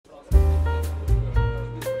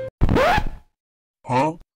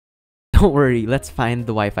Don't worry, let's find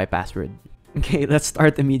the Wi-Fi password. Okay, let's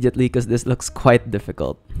start immediately because this looks quite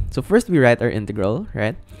difficult. So first we write our integral,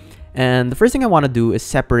 right? And the first thing I want to do is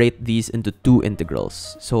separate these into two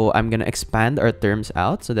integrals. So I'm going to expand our terms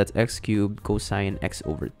out. So that's x cubed cosine x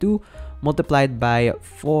over 2 multiplied by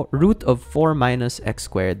root of 4 minus x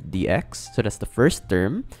squared dx. So that's the first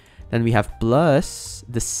term. Then we have plus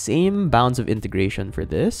the same bounds of integration for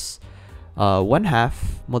this.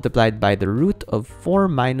 1/2 multiplied by the root of 4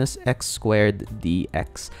 minus x squared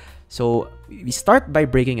dx. So we start by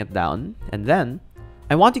breaking it down. And then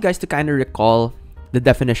I want you guys to kind of recall the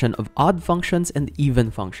definition of odd functions and even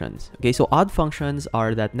functions. Okay, so odd functions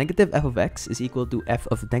are that negative f of x is equal to f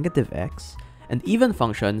of negative x, and even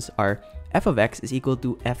functions are f of x is equal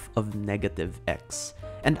to f of negative x.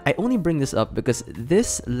 And I only bring this up because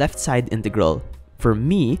this left side integral, for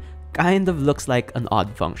me, kind of looks like an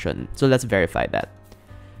odd function. So let's verify that.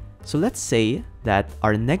 So let's say that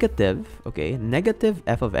our negative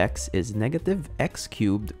f of x is negative x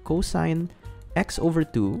cubed cosine x over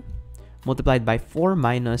 2 multiplied by 4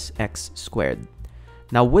 minus x squared.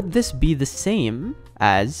 Now, would this be the same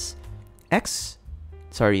as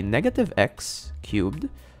negative x cubed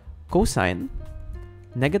cosine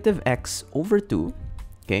negative x over 2,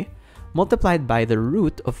 okay, multiplied by the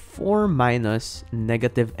root of 4 minus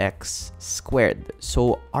negative x squared?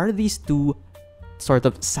 So are these two sort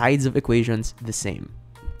of sides of equations the same?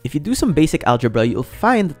 If you do some basic algebra, you'll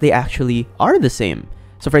find that they actually are the same.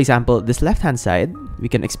 So for example, this left-hand side, we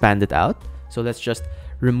can expand it out. So let's just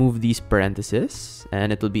remove these parentheses,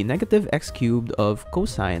 and it will be negative x cubed of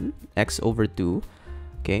cosine x over 2,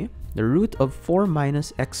 okay, the root of 4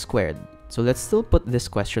 minus x squared. So let's still put this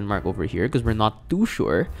question mark over here because we're not too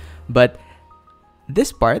sure. But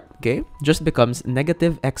this part, okay, just becomes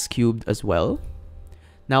negative x cubed as well.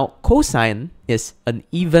 Now, cosine is an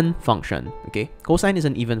even function, okay? Cosine is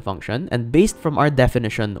an even function, and based from our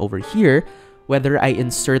definition over here, whether I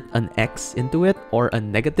insert an x into it or a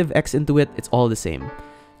negative x into it, it's all the same.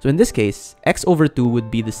 So in this case, x over 2 would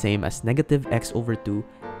be the same as negative x over 2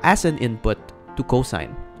 as an input to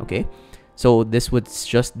cosine, okay? So this would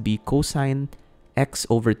just be cosine x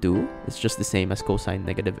over 2. It's just the same as cosine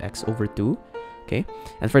negative x over 2, okay?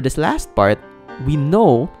 And for this last part, we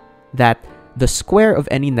know that the square of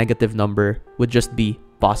any negative number would just be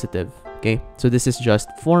positive, okay? So this is just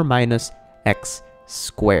 4 minus x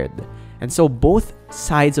squared. And so both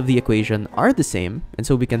sides of the equation are the same, and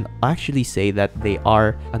so we can actually say that they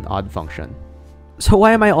are an odd function. So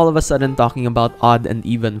why am I all of a sudden talking about odd and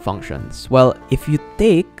even functions? Well, if you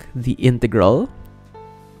take the integral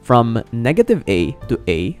from negative a to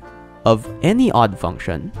a of any odd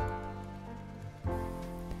function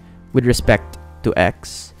with respect to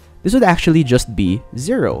x, this would actually just be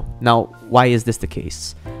 0. Now, why is this the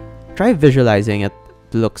case? Try visualizing it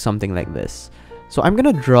to look something like this. So I'm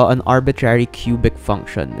gonna draw an arbitrary cubic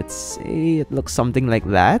function. Let's say it looks something like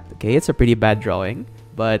that. Okay, it's a pretty bad drawing,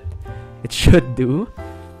 but it should do.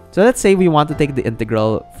 So let's say we want to take the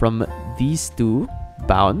integral from these two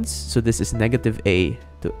bounds. So this is negative a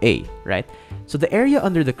to a, right? So the area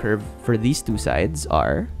under the curve for these two sides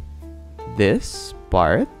are this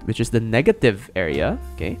part, which is the negative area,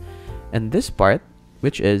 okay? And this part,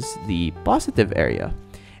 which is the positive area.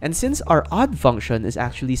 And since our odd function is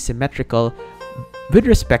actually symmetrical with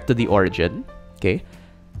respect to the origin, okay,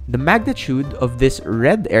 the magnitude of this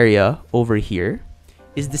red area over here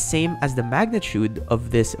is the same as the magnitude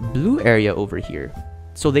of this blue area over here.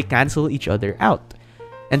 So they cancel each other out.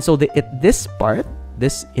 And so this part,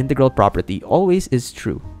 this integral property, always is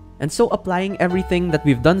true. And so applying everything that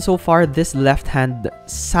we've done so far, this left-hand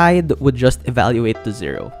side would just evaluate to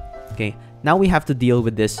 0. Okay, now we have to deal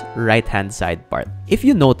with this right-hand side part. If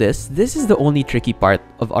you notice, this is the only tricky part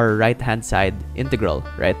of our right-hand side integral,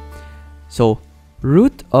 right? So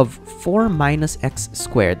root of 4 minus x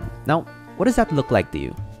squared. Now, what does that look like to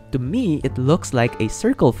you? To me, it looks like a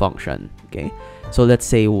circle function, okay? So let's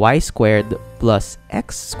say y squared plus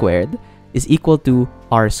x squared is equal to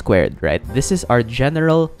r squared, right? This is our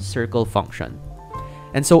general circle function.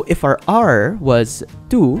 And so if our r was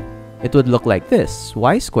 2, it would look like this.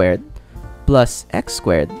 Y squared plus x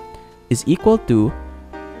squared is equal to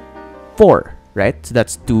 4, right? So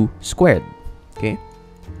that's 2 squared, okay?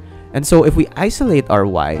 And so if we isolate our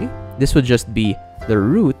y, this would just be the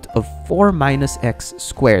root of 4 minus x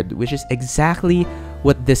squared, which is exactly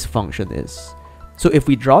what this function is. So if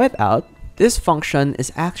we draw it out, this function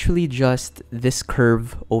is actually just this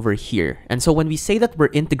curve over here. And so when we say that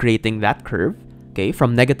we're integrating that curve, okay,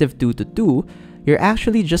 from negative 2 to 2, you're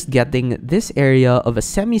actually just getting this area of a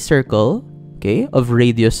semicircle, okay, of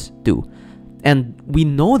radius 2. And we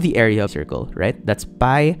know the area of the circle, right? That's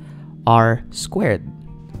pi r squared,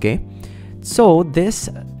 okay? So this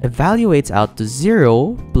evaluates out to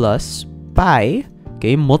 0 plus pi,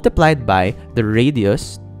 okay, multiplied by the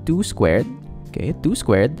radius 2 squared, okay, 2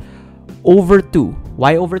 squared, over 2.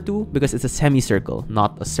 Why over 2? Because it's a semicircle,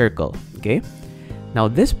 not a circle, okay? Now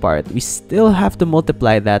this part, we still have to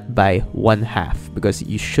multiply that by 1/2 because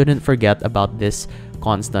you shouldn't forget about this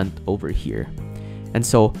constant over here. And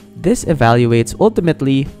so this evaluates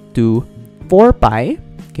ultimately to 4 pi,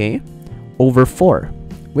 okay, over 4,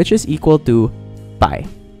 which is equal to pi.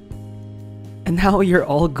 And now you're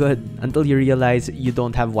all good until you realize you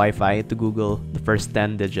don't have Wi-Fi to Google the first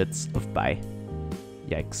 10 digits of pi.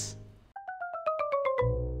 Yikes.